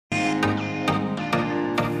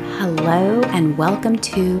Hello and welcome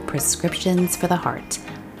to Prescriptions for the Heart.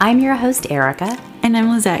 I'm your host, Erica. And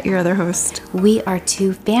I'm Lizette, your other host. We are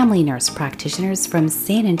two family nurse practitioners from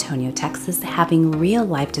San Antonio, Texas, having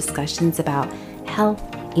real-life discussions about health,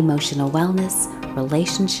 emotional wellness,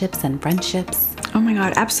 relationships, and friendships. Oh my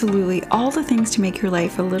God, absolutely. All the things to make your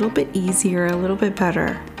life a little bit easier, a little bit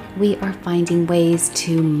better. We are finding ways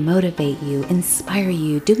to motivate you, inspire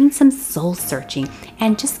you, doing some soul searching,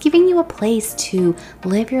 and just giving you a place to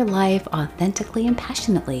live your life authentically and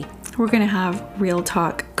passionately. We're going to have real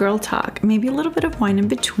talk, girl talk, maybe a little bit of wine in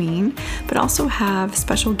between, but also have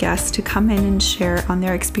special guests to come in and share on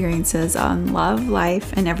their experiences on love,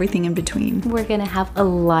 life, and everything in between. We're going to have a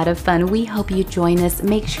lot of fun. We hope you join us.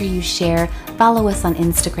 Make sure you share. Follow us on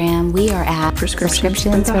Instagram. We are at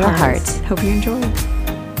Prescriptions for the Heart. Hope you enjoy.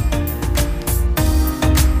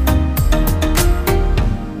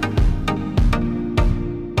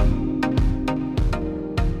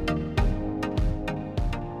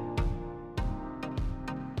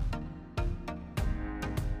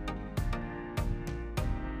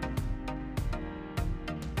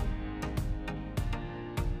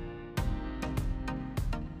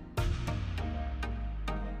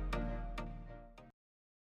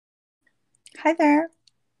 Hi there.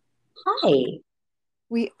 Hi.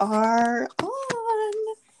 We are on.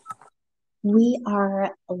 We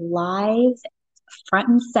are live front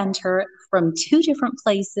and center from two different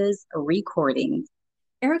places recording.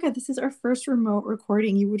 Erica, this is our first remote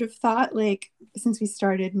recording. You would have thought, since we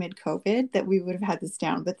started mid-COVID, that we would have had this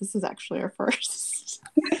down, but this is actually our first.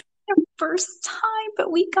 First time,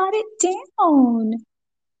 but we got it down.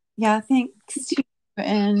 Yeah, thanks to you,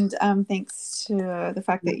 and thanks to the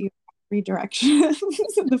fact that you redirections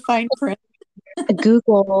and the fine print.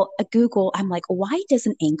 Google. I'm like, why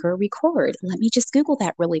doesn't Anchor record? Let me just Google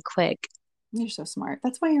that really quick. You're so smart.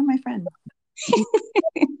 That's why you're my friend.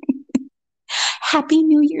 Happy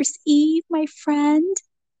New Year's Eve, my friend.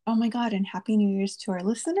 Oh my God, and Happy New Year's to our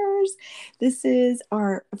listeners. This is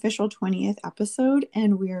our official 20th episode,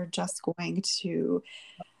 and we are just going to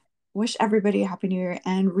wish everybody a Happy New Year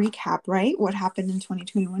and recap, right, what happened in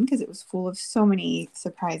 2021, because it was full of so many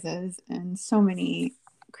surprises and so many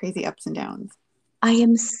crazy ups and downs. I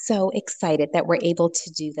am so excited that we're able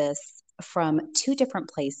to do this from two different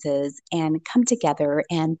places and come together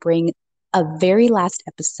and bring a very last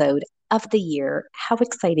episode of the year. How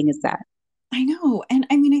exciting is that? I know. And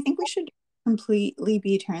I mean, I think we should completely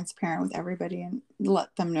be transparent with everybody and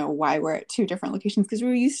let them know why we're at two different locations, because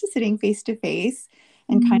we're used to sitting face to face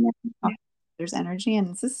and kind of there's energy, and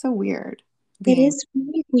this is so weird. It is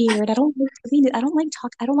really weird. I don't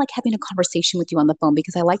like having a conversation with you on the phone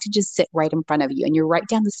because I like to just sit right in front of you and you're right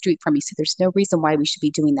down the street from me. So there's no reason why we should be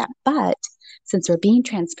doing that. But since we're being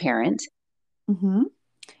transparent. Mm-hmm.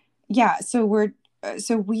 Yeah. So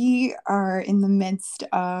we are in the midst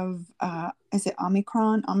of, is it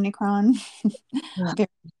Omicron? Oh,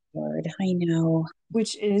 Lord, I know.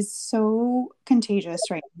 Which is so contagious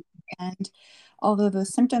right now. And although the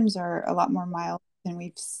symptoms are a lot more mild than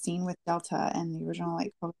we've seen with Delta and the original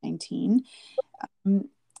COVID-19,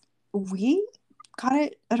 we got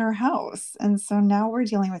it at our house. And so now we're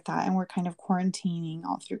dealing with that, and we're kind of quarantining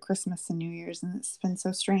all through Christmas and New Year's. And it's been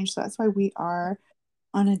so strange. So that's why we are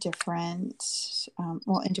on a different,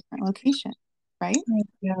 in different locations, right? I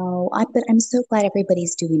know. But I'm so glad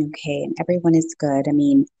everybody's doing okay and everyone is good. I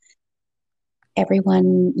mean,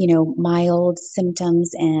 everyone, mild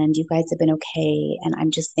symptoms and you guys have been okay. And I'm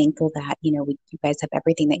just thankful that, you guys have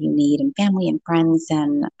everything that you need and family and friends.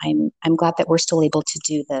 And I'm glad that we're still able to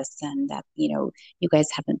do this and that, you guys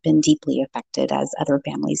haven't been deeply affected as other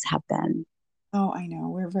families have been. Oh, I know.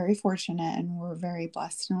 We're very fortunate and we're very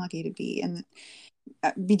blessed and lucky to be and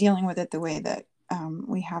be dealing with it the way that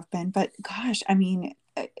we have been. But gosh, I mean,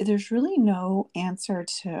 there's really no answer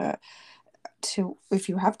to if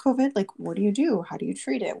you have COVID, like, what do you do? How do you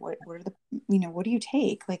treat it? What are the, what do you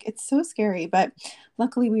take? Like, it's so scary. But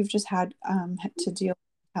luckily, we've just had to deal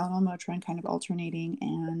with Tylenol, Motrin kind of alternating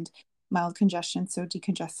and mild congestion, so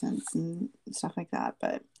decongestants and stuff like that,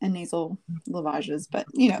 and nasal lavages, but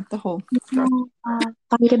the whole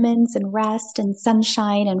vitamins and rest and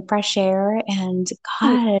sunshine and fresh air and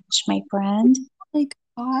gosh, my friend, like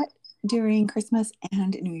hot during Christmas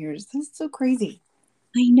and New Year's. This is so crazy.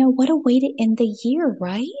 I know, what a way to end the year,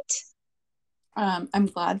 right? I'm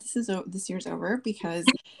glad this year's over because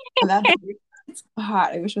it's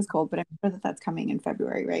hot. I wish it was cold, but I'm sure that that's coming in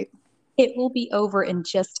February, right? It will be over in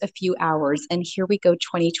just a few hours, and here we go,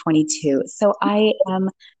 2022. So I am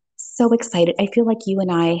so excited. I feel like you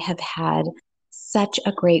and I have had such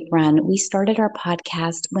a great run. We started our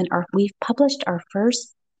podcast when we published our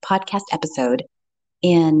first podcast episode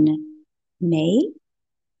in May.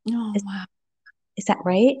 Oh, wow. Is that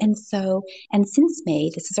right? And since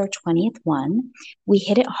May, this is our 20th one. We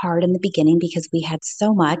hit it hard in the beginning because we had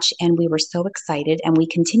so much and we were so excited, and we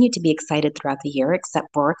continued to be excited throughout the year, except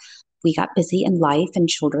for we got busy in life and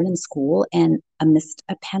children and school. And amidst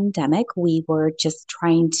a pandemic, we were just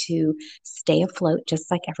trying to stay afloat, just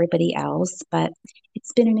like everybody else. But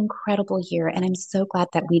it's been an incredible year. And I'm so glad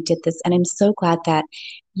that we did this. And I'm so glad that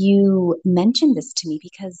you mentioned this to me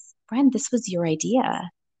because, friend, this was your idea.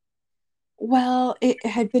 Well, it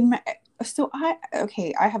had been my, so I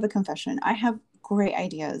have a confession. I have great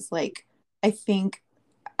ideas. Like, I think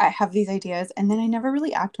I have these ideas and then I never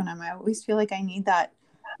really act on them. I always feel like I need that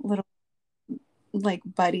little like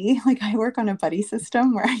buddy. Like, I work on a buddy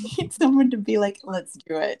system where I need someone to be like, let's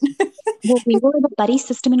do it. Well, we were the buddy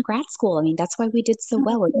system in grad school. I mean, that's why we did so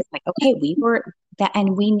well. It was like, okay, we were that,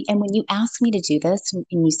 and when you asked me to do this, and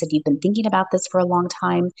you said you've been thinking about this for a long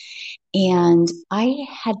time, and I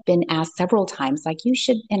had been asked several times, like you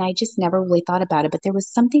should, and I just never really thought about it. But there was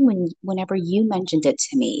something whenever you mentioned it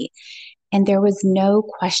to me, and there was no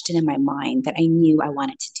question in my mind that I knew I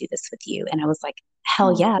wanted to do this with you, and I was like,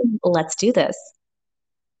 hell Oh, yeah, let's do this.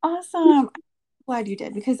 awesome. I'm glad you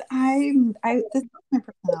did because this is my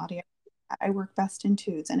personality. I work best in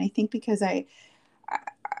twos. And I think because I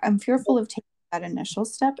I'm fearful of taking that initial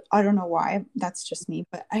step. I don't know why. That's just me.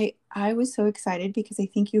 But I was so excited because I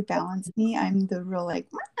think you balance me. I'm the real like,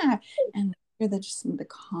 ah, and you're the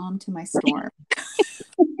calm to my storm.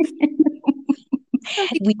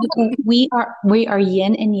 We we are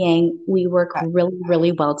yin and yang. We work really,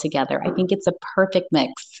 really well together. I think it's a perfect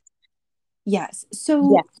mix. Yes. Yeah. So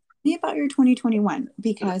tell me about your 2021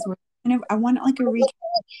 because we're kind of I want like a recap.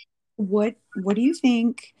 What do you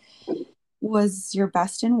think was your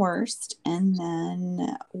best and worst? And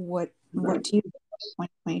then what do you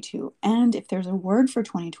 2022? And if there's a word for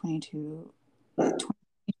 2022,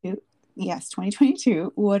 2022, yes,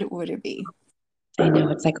 2022, what would it be? I know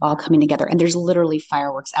it's like all coming together, and there's literally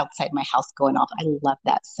fireworks outside my house going off. I love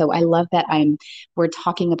that. So I love that we're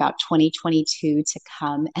talking about 2022 to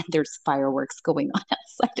come, and there's fireworks going on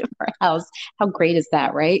outside of our house. How great is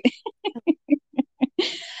that, right?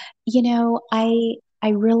 I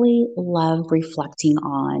really love reflecting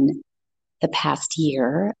on the past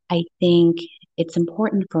year. I think it's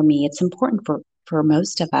important for me. It's important for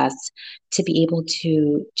most of us to be able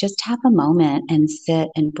to just have a moment and sit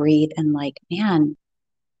and breathe and like, man,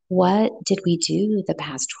 what did we do the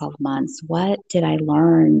past 12 months? What did I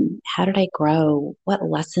learn? How did I grow? What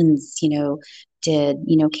lessons, came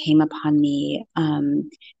upon me?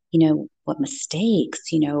 What mistakes,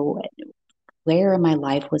 where in my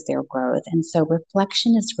life was there growth? And so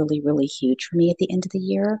reflection is really, really huge for me at the end of the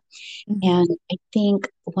year. Mhm. And I think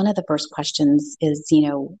one of the first questions is,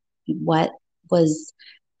 what was,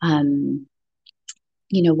 um,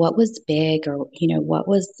 what was big, or, what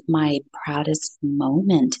was my proudest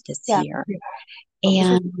moment this Yeah. year? What was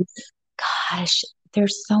your And gosh,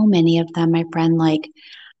 there's so many of them, my friend. Like,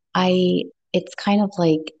 it's kind of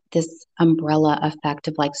like this umbrella effect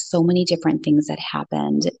of like so many different things that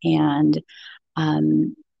happened. And,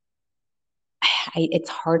 um, it's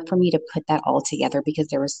hard for me to put that all together because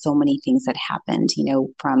there were so many things that happened,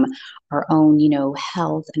 from our own,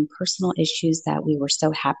 health and personal issues that we were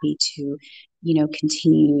so happy to,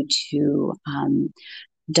 continue to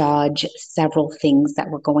dodge several things that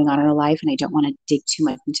were going on in our life. And I don't want to dig too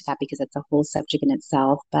much into that because it's a whole subject in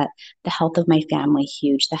itself. But the health of my family,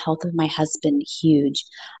 huge. The health of my husband, huge.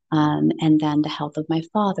 And then the health of my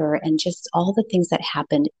father, and just all the things that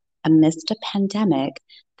happened amidst a pandemic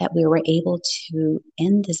that we were able to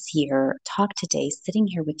end this year, talk today, sitting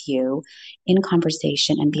here with you in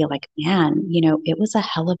conversation and be like, man, it was a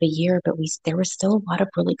hell of a year, but there were still a lot of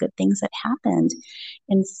really good things that happened.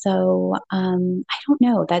 And so I don't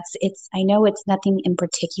know. I know it's nothing in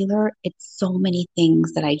particular. It's so many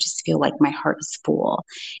things that I just feel like my heart is full.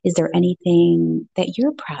 Is there anything that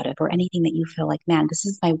you're proud of, or anything that you feel like, man, this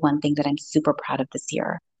is my one thing that I'm super proud of this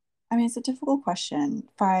year? I mean, it's a difficult question.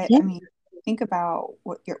 Yeah, I mean, think about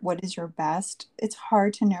what is your best. It's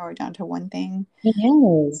hard to narrow it down to one thing. it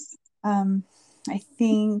is. Um, I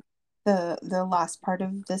think the last part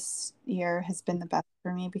of this year has been the best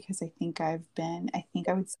for me because I think I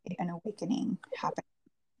would say an awakening happened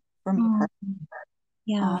for me Oh, personally.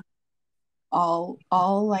 yeah.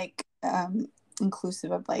 All like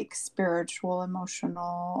inclusive of like spiritual,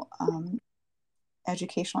 emotional,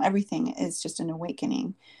 educational, everything is just an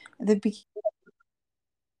awakening. The beginning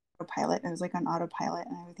autopilot, I was like on autopilot,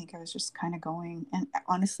 and I would think I was just kind of going, and I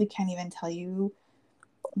honestly can't even tell you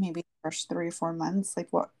maybe the first 3 or 4 months like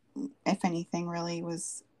what if anything really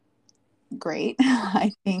was great.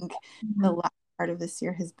 I think the Mhm. last part of this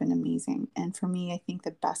year has been amazing. And for me, I think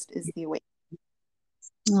the best is the awakening.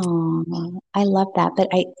 Oh, I love that. But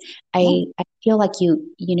Yeah. I feel like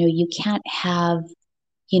you can't have,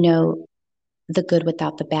 you know, the good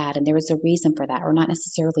without the bad. And there is a reason for that, or not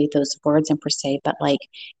necessarily those words in per se, but like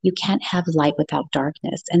you can't have light without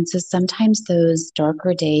darkness. And so sometimes those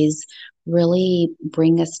darker days really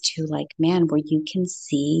bring us to like, man, where you can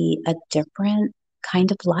see a different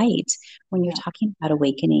kind of light when you're Yeah. talking about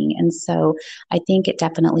awakening. And so I think it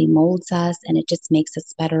definitely molds us and it just makes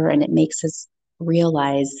us better and it makes us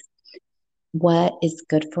realize what is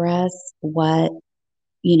good for us, what,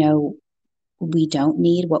 you know, we don't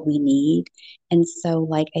need, what we need. And so,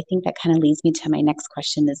 like, I think that kind of leads me to my next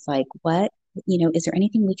question is like, what, is there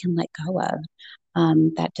anything we can let go of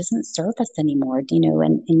that doesn't serve us anymore?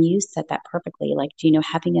 And you said that perfectly. Like,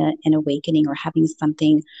 having an awakening or having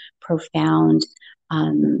something profound,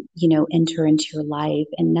 enter into your life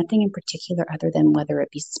and nothing in particular other than whether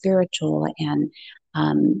it be spiritual and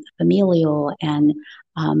familial and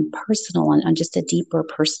personal on just a deeper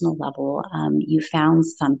personal level. You found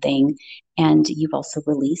something and you've also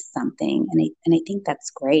released something. And I think that's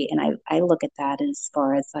great. And I look at that as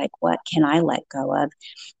far as like, what can I let go of?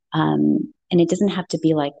 And it doesn't have to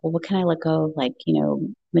be like, well, what can I let go of? Like,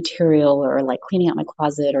 material or like cleaning out my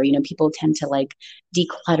closet or, people tend to like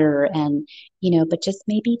declutter and, but just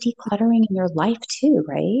maybe decluttering in your life too,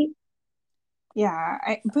 right? Yeah.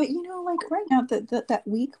 But like right now, that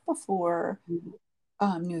week before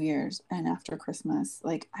New Year's and after Christmas,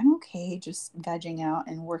 like I'm okay just vegging out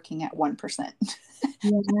and working at 1%.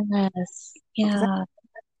 Yes. Because Yeah.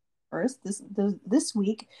 first, this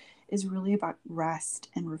week is really about rest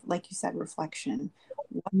and like you said, reflection.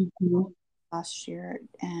 What Mhm. last year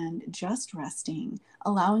and just resting,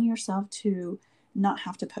 allowing yourself to not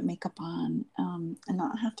have to put makeup on, and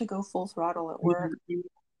not have to go full throttle at work.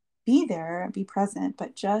 Be there, be present,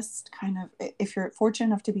 but just kind of, if you're fortunate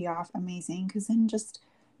enough to be off, amazing. Because then just,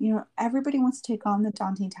 everybody wants to take on the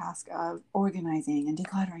daunting task of organizing and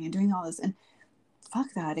decluttering and doing all this. And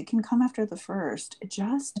fuck that. It can come after the first.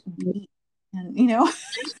 Just be. And,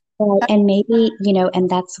 Well, and maybe, and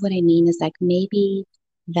that's what I mean is like maybe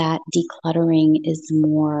that decluttering is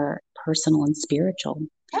more personal and spiritual.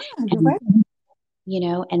 yeah, you're And, right.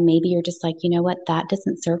 and maybe you're just like, what, that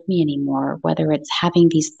doesn't serve me anymore, whether it's having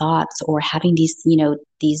these thoughts or having these,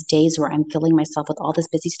 these days where I'm filling myself with all this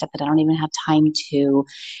busy stuff that I don't even have time to,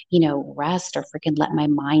 rest or freaking let my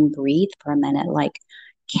mind breathe for a minute. Like,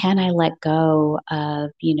 can I let go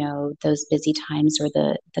of, those busy times or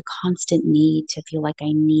the constant need to feel like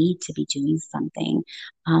I need to be doing something?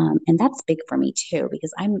 And that's big for me too,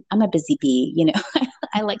 because I'm a busy bee,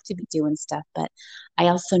 I like to be doing stuff, but I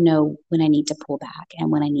also know when I need to pull back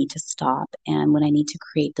and when I need to stop and when I need to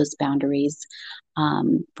create those boundaries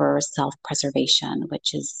for self-preservation,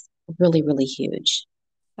 which is really, really huge.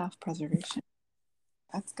 Self-preservation.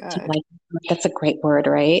 That's Do you good. like that's a great word,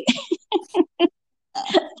 right?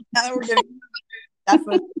 Now we're gonna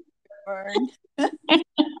definitely burn.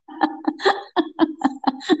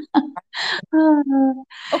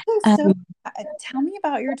 Okay, so Um, tell me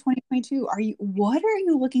about your 2022. What are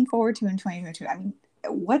you looking forward to in 2022? I mean,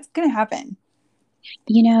 what's going to happen?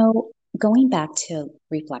 you know, going back to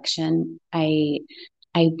reflection, I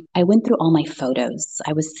went through all my photos.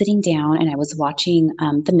 I was sitting down and I was watching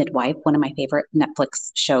The Midwife, one of my favorite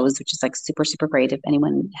Netflix shows, which is like super, super great. If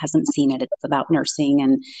anyone hasn't seen it, it's about nursing.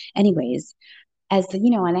 And anyways,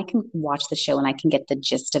 and I can watch the show and I can get the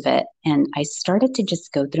gist of it. And I started to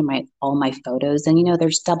just go through my all my photos. And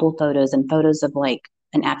there's double photos and photos of like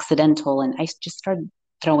an accidental. And I just started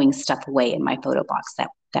throwing stuff away in my photo box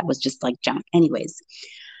that was just like junk. Anyways,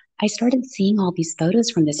 I started seeing all these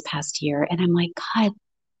photos from this past year and I'm like, God,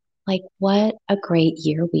 like what a great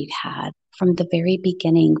year we've had from the very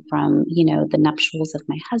beginning, from, the nuptials of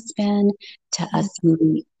my husband to Mm. us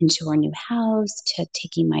moving into our new house to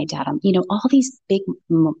taking my dad on, all these big,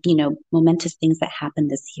 momentous things that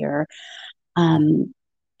happened this year. And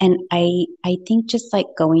I think just like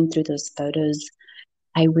going through those photos,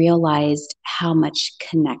 I realized how much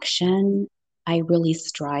connection I really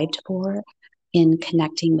strived for in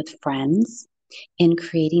connecting with friends, in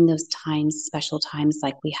creating those times, special times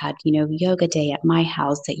like we had, yoga day at my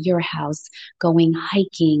house, at your house, going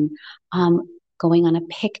hiking, um, going on a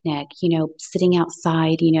picnic, sitting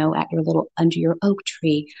outside, at your little under your oak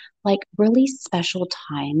tree, like really special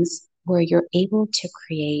times where you're able to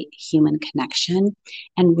create human connection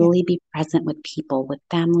and Yeah, really be present with people, with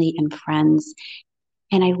family and friends.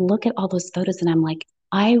 And I look at all those photos and I'm like,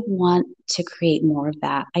 I want to create more of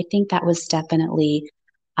that. I think that was definitely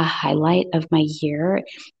a highlight of my year.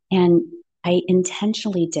 And I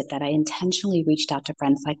intentionally did that. I intentionally reached out to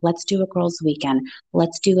friends like, let's do a girls' weekend.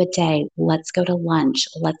 Let's do a day. Let's go to lunch.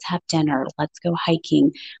 Let's have dinner. Let's go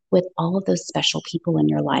hiking with all of those special people in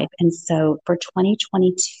your life. And so for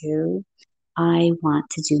 2022, I want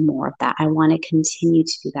to do more of that. I want to continue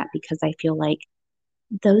to do that because I feel like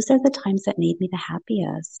those are the times that made me the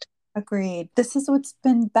happiest. Agreed. This is what's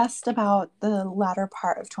been best about the latter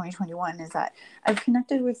part of 2021 is that I've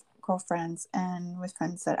connected with girlfriends and with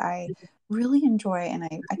friends that I really enjoy, and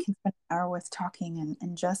I can spend an hour with talking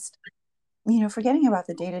and just, forgetting about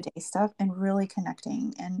the day-to-day stuff and really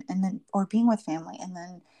connecting and then or being with family and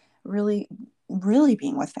then really really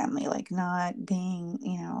being with family, like not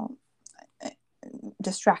being,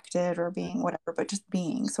 distracted or being whatever, but just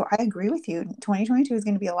being. So I agree with you. 2022 is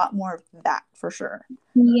going to be a lot more of that for sure.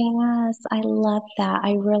 Yes, I love that.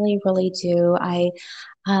 I really, really do.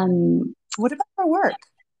 Um, What about our work?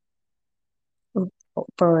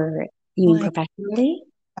 for you mean Like, professionally?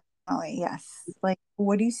 Molly, yes. Like,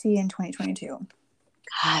 what do you see in 2022?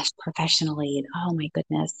 Gosh, professionally. Oh my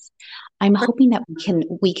goodness. I'm hoping that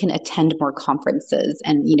we can attend more conferences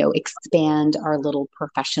and, expand our little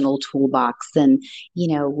professional toolbox. And,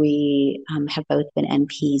 we have both been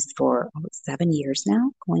NPs for 7 years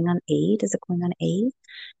now, going on eight. Is it going on eight?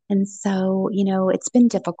 And so, it's been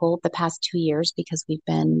difficult the past 2 years because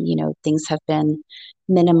things have been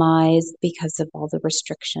minimized because of all the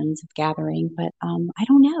restrictions of gathering. But I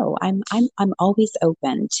don't know. I'm always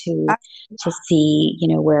open I, to see,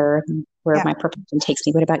 where yeah, my profession takes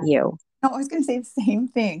me. What about you? no, I was going to say the same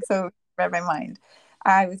thing. So you read my mind.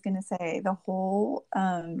 I was going to say the whole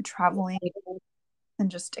traveling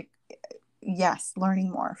and just, yes,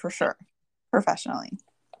 learning more for sure, professionally.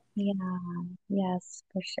 Yeah, yes,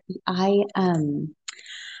 for sure.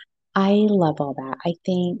 I love all that. I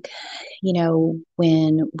think,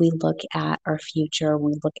 when we look at our future,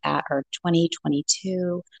 when we look at our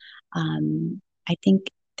 2022, I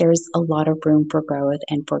think there's a lot of room for growth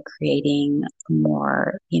and for creating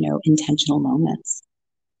more, intentional moments.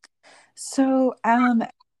 So,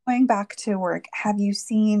 going back to work,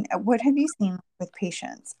 what have you seen with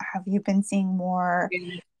patients? Have you been seeing more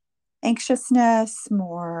anxiousness,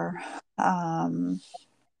 more, um,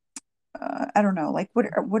 I don't know, like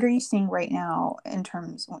what are you seeing right now in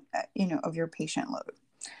terms, of your patient load?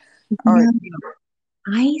 Or No,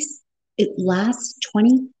 I, last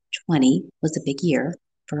 2020 was a big year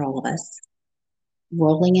for all of us.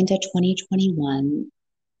 Rolling into 2021,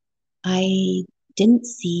 I didn't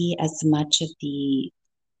see as much of the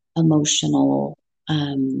emotional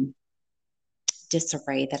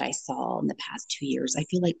disarray that I saw in the past 2 years. I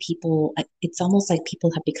feel like it's almost like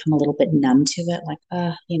people have become a little bit numb to it. Like,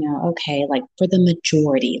 okay, like for the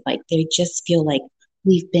majority, like they just feel like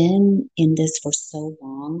we've been in this for so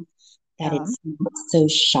long that um, it's not so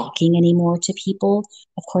shocking anymore to people.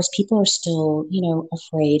 Of course, people are still,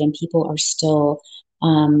 afraid and people are still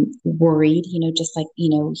worried, just like,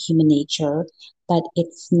 human nature, but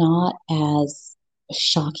it's not as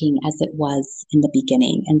shocking as it was in the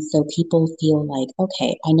beginning. And so people feel like,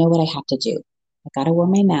 okay, I know what I have to do. I got to wear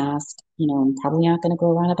my mask. I'm probably not going to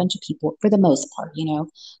go around a bunch of people for the most part.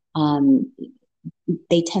 Um,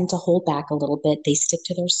 they tend to hold back a little bit. They stick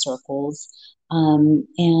to their circles.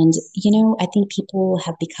 And, I think people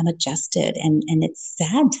have become adjusted and it's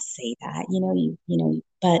sad to say that,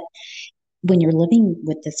 but when you're living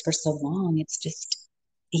with this for so long, it's just,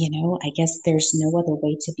 I guess there's no other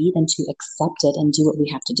way to be than to accept it and do what we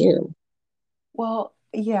have to do. well,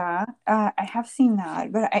 yeah, I have seen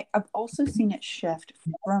that, but I've also seen it shift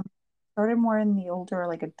from started more in the older,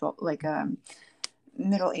 like adult, like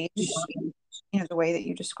middle age, the way that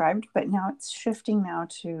you described, but now it's shifting now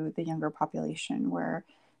to the younger population where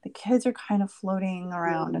the kids are kind of floating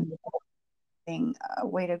around and finding a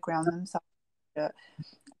way to ground themselves to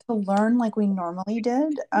learn like we normally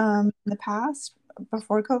did in the past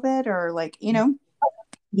before COVID, or like, so they're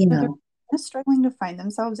Yeah. kind of struggling to find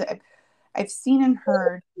themselves. I've seen and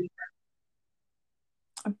heard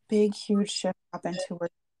a big, huge shift happen to where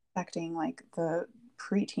it's affecting like the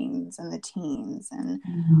preteens and the teens and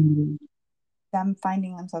Mhm. them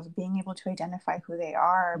finding themselves being able to identify who they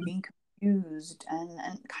are, being confused, and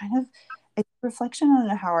kind of a reflection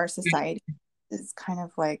on how our society is kind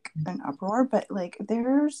of like an uproar. But like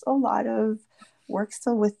there's a lot of work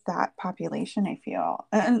still with that population, I feel.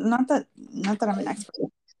 And not that I'm an expert.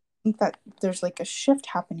 I think that there's like a shift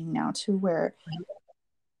happening now to where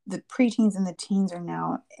the preteens and the teens are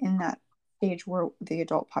now in that stage where the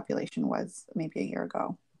adult population was maybe a year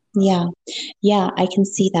ago. Yeah. Yeah, I can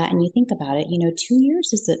see that. And you think about it, 2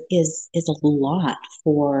 years is a lot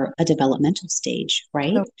for a developmental stage,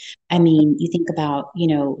 right? So I mean, you think about,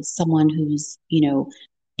 someone who's,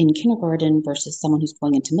 in kindergarten versus someone who's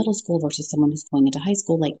going into middle school versus someone who's going into high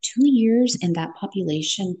school. Like 2 years in that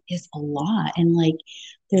population is a lot. And like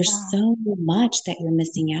there's yeah. so much that you're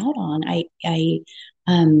missing out on. I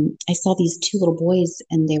saw these two little boys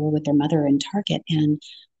and they were with their mother in Target and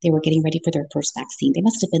they were getting ready for their first vaccine. They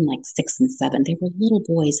must have been like 6 and 7. They were little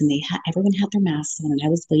boys, and everyone had their masks on. And I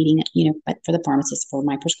was waiting, for the pharmacist for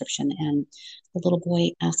my prescription. And the little boy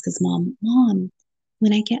asked his mom, "Mom,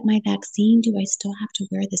 when I get my vaccine, do I still have to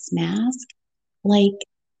wear this mask?" Like,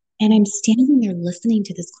 and I'm standing there listening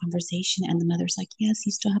to this conversation, and the mother's like, "Yes,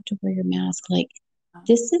 you still have to wear your mask." Like,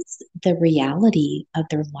 this is the reality of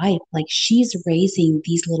their life. Like, she's raising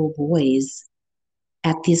these little boys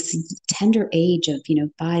at this tender age of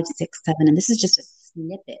 5 6 7, and this is just a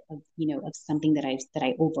snippet of something that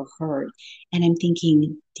I overheard, and I'm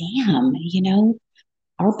thinking, damn,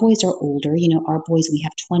 our boys are older. Our boys, we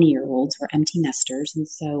have 20-year-olds who are empty nesters, and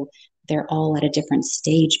so they're all at a different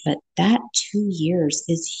stage, but that 2 years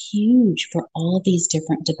is huge for all of these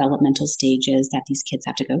different developmental stages that these kids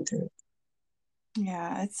have to go through.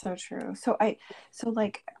 Yeah, it's so true. So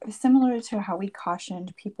like similar to how we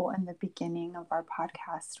cautioned people in the beginning of our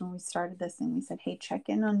podcast when we started this and we said, hey, check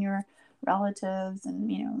in on your relatives and,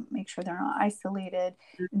 make sure they're not isolated.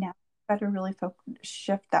 Now we've got to really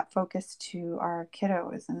shift that focus to our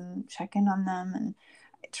kiddos and check in on them and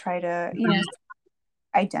try to,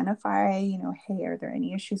 identify, hey, are there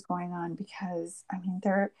any issues going on? Because I mean,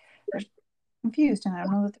 they're confused and I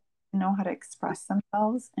don't know that they know how to express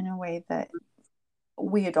themselves in a way that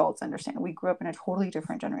we adults understand. We grew up in a totally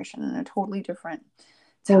different generation in a totally different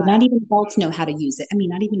So not time. even adults know how to use it. I mean,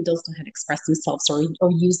 not even adults know how to express themselves or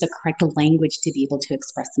use the correct language to be able to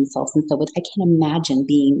express themselves. And so I can't imagine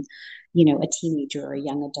being, a teenager or a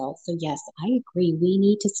young adult. So yes, I agree. We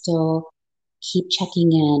need to still keep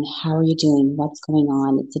checking in. How are you doing? What's going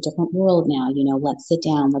on? It's a different world now. Let's sit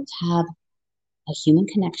down. Let's have a human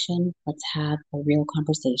connection. Let's have a real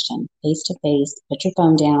conversation, face to face. Put your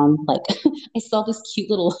phone down. Like I saw this cute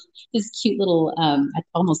little. I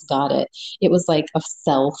almost got it. It was like a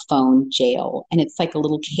cell phone jail, and it's like a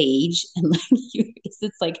little cage, and like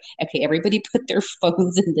it's like okay, everybody put their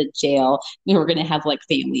phones in the jail, and we're gonna have like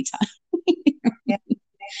family time. Yeah,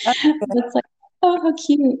 that's good. It's like oh, how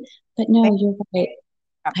cute. But I no, you're right.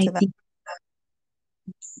 up I to that. think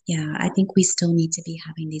yeah, I think we still need to be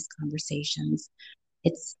having these conversations.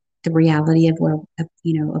 It's the reality of what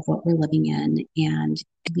we're living in, and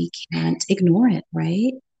we can't ignore it,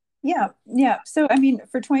 right? Yeah, yeah. So I mean,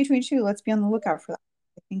 for 2022, let's be on the lookout for that.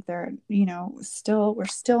 I think they're, we're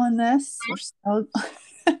still in this. We're still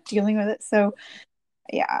dealing with it. So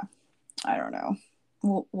yeah, I don't know.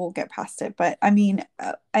 We'll get past it. But I mean,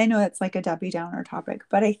 I know it's like a Debbie Downer topic,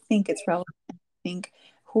 but I think it's relevant. I think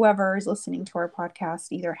whoever is listening to our podcast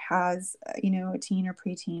either has, a teen or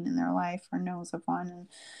preteen in their life or knows of one,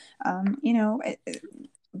 and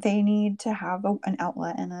they need to have an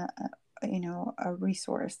outlet and a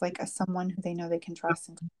resource like someone who they know they can trust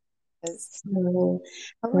and is So,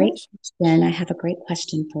 a great relation. question. I have a great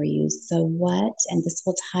question for you. So, and this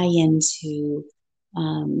will tie into,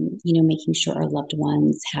 making sure our loved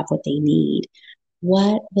ones have what they need.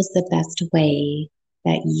 What was the best way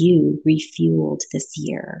that you refueled this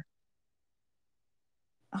year?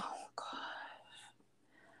 Oh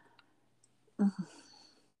God,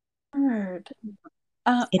 hard.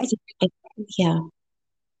 Uh, I It's, it, yeah,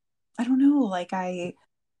 I don't know. Like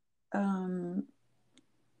um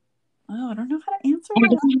oh, I don't know how to answer and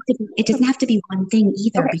that. it doesn't have to be one thing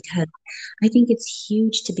either, Okay. because I think it's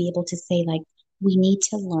huge to be able to say, like, we need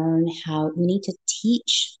to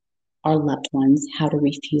teach our loved ones how to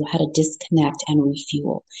refuel, how to disconnect and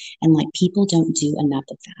refuel. And like people don't do enough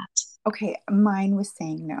of Okay. Mine was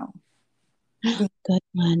saying no. that. Being, Good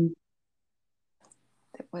one.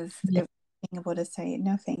 it was being able to say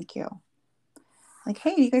no, thank you. Like,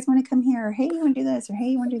 hey, do you guys want to come here? Or, hey, you want to do this? Or hey,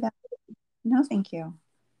 you want to do that? No, thank you.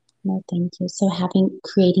 No, thank you. So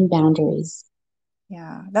creating boundaries.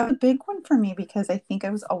 Yeah, that was a big one for me because I think I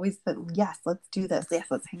was always the yes, let's do this. Yes,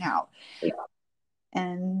 let's hang out.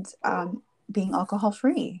 And being alcohol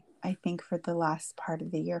free, I think for the last part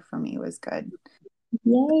of the year for me was good.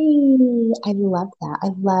 Yay. I love that.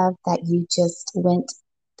 I love that you just went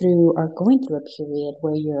through or going through a period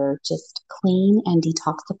where you're just clean and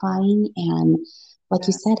detoxifying and, like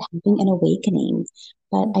you Yeah. said, having an awakening.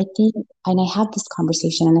 But I think, and I have this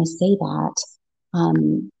conversation and I say that,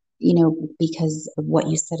 because of what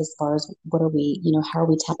you said as far as what are we, how are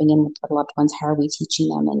we tapping in with our loved ones? How are we teaching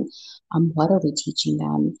them? And what are we teaching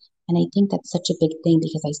them? And I think that's such a big thing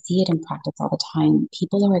because I see it in practice all the time.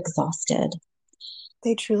 People are exhausted.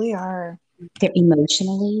 They truly are. They're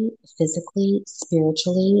emotionally, physically,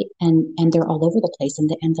 spiritually, and they're all over the place. And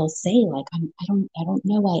they'll say like, I don't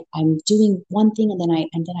know. I'm doing one thing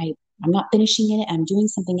I'm not finishing it. I'm doing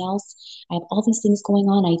something else. I have all these things going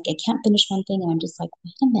on. I can't finish one thing. And I'm just like,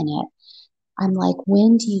 wait a minute. I'm like,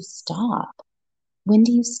 when do you stop? When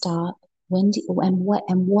do you stop? And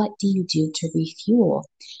what do you do to refuel?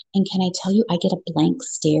 And can I tell you, I get a blank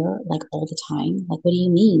stare like all the time. Like, what do you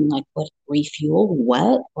mean? Like, what refuel?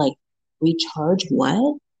 What? Like, recharge?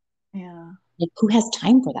 What? Yeah. Like, who has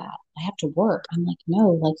time for that? I have to work. I'm like,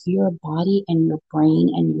 no, like your body and your brain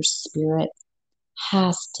and your spirit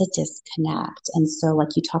has to disconnect. And so,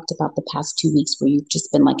 like you talked about the past 2 weeks where you've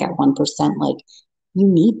just been like at 1%, like you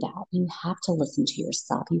need that. You have to listen to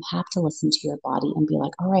yourself. You have to listen to your body and be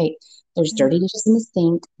like, all right, there's Yeah. dirty dishes in the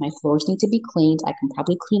sink. My floors need to be cleaned. I can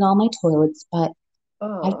probably clean all my toilets, but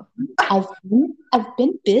I've Oh, I've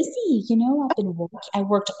been busy, I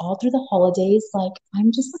worked all through the holidays. Like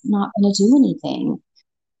I'm just not gonna do anything.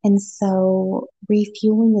 And so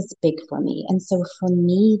refueling is big for me. And so for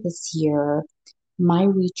me this year, my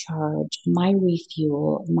recharge, my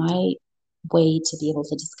refuel, my way to be able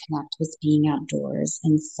to disconnect was being outdoors.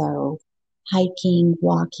 And so hiking,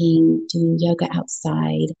 walking, doing yoga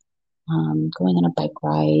outside, going on a bike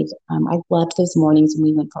ride. I loved those mornings when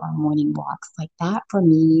we went for our morning walks. Like that for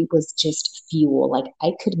me was just fuel. Like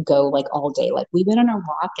I could go like all day. Like we went on a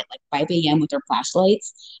walk at like 5 a.m. with our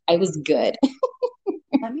flashlights. I was good.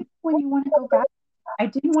 let me know when you want to go back. I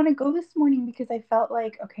didn't want to go this morning because I felt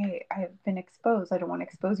like, okay, I've been exposed. I don't want to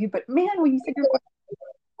expose you. But man, when you said you're going to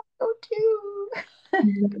go too.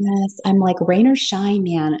 Yes, I'm like rain or shine,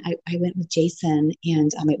 man. I went with Jason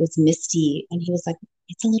and it was misty and he was like,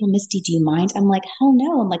 it's a little misty. Do you mind? I'm like, hell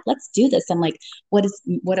no. I'm like, let's do this. I'm like, what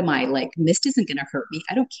am I like? Mist isn't gonna hurt me.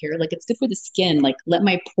 I don't care. Like it's good for the skin. Like let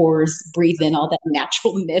my pores breathe in all that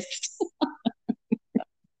natural mist.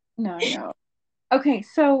 No, I know. Okay,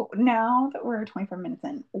 so now that we're 24 minutes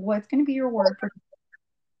in, what's going to be your word for,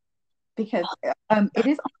 because it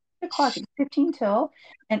is on the clock. It's 15 till,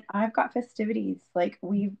 and I've got festivities. Like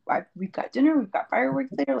we've got dinner, we've got fireworks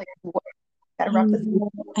later. Like what, gotta I wrap this.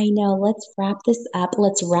 know, I know. Let's wrap this up.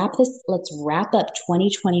 Let's wrap up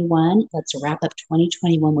 2021. Let's wrap up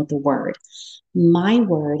 2021 with a word. My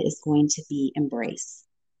word is going to be embrace.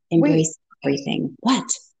 Wait, Embrace everything.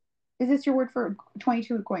 What? is this your word for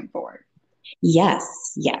 22 going forward?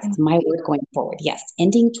 Yes, yes. Em- My word going forward. Yes.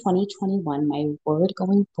 Ending 2021, my word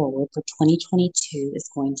going forward for 2022 is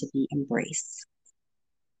going to be embrace.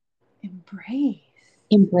 Embrace.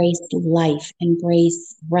 Embrace life,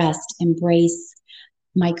 embrace rest, embrace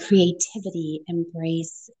my creativity,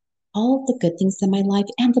 embrace all the good things in my life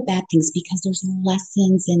and the bad things because there's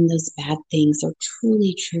lessons in those bad things. There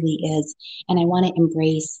truly, truly is. And I want to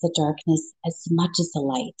embrace the darkness as much as the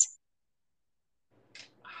light.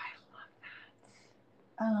 I love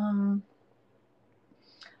that.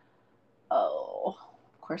 Oh,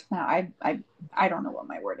 of course now I don't know what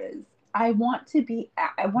my word is. I want to be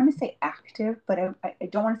I want to say active, but I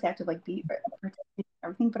don't want to say active like be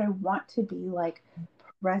everything, but I want to be like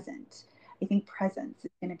present. I think presence is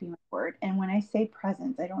going to be my word. And when I say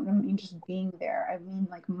presence, I don't mean just being there. I mean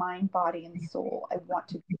like mind, body, and soul. I want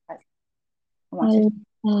to be present. I I want to,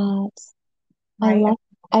 love that. I right? love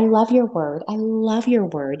I love your word. I love your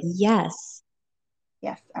word. Yes.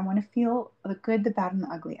 Yes, I want to feel the good, the bad, and the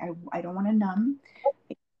ugly. I don't want to numb.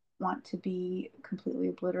 I want to be completely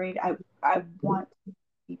obliterated. I want to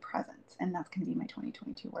be present, and that's going to be my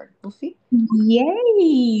 2022 word. We'll see.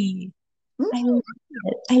 Yay. I Mm. love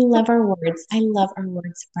it. I love our words. I love our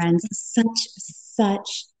words, friends.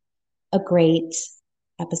 Such a great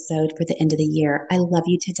episode for the end of the year. I love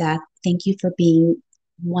you to death. Thank you for being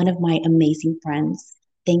one of my amazing friends.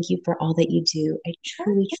 Thank you for all that you do. I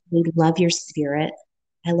truly, truly love your spirit.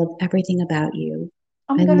 I love everything about you.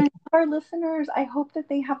 I'm I going love to our listeners. I hope that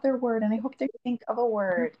they have their word, and I hope they think of a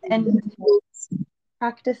word and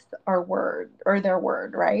practice our word or their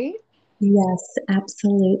word, right? Yes,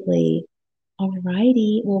 absolutely. All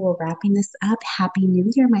righty. Well, we're wrapping this up. Happy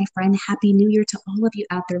New Year, my friend. Happy New Year to all of you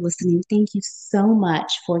out there listening. Thank you so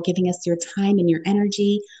much for giving us your time and your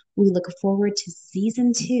energy. We look forward to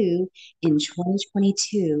season 2 in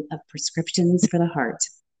 2022 of Prescriptions for the Heart.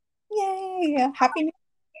 Yay! Happy New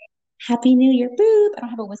Happy New Year. Boop. I don't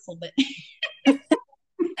have a whistle, but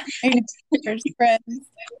Year's, friends.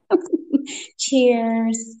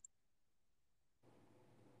 cheers.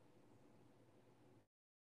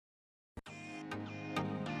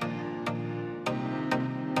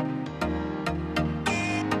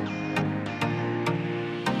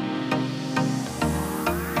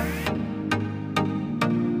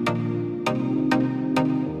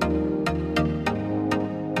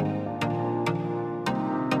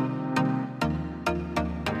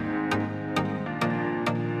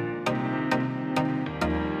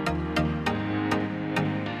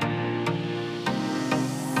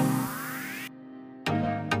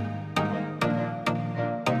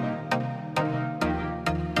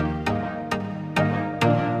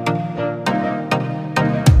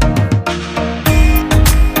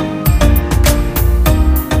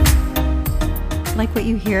 like what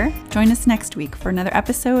you hear? Join us next week for another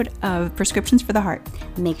episode of Prescriptions for the Heart.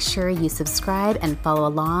 Make sure you subscribe and follow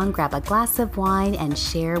along, grab a glass of wine, and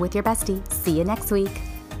share with your bestie. See you next week.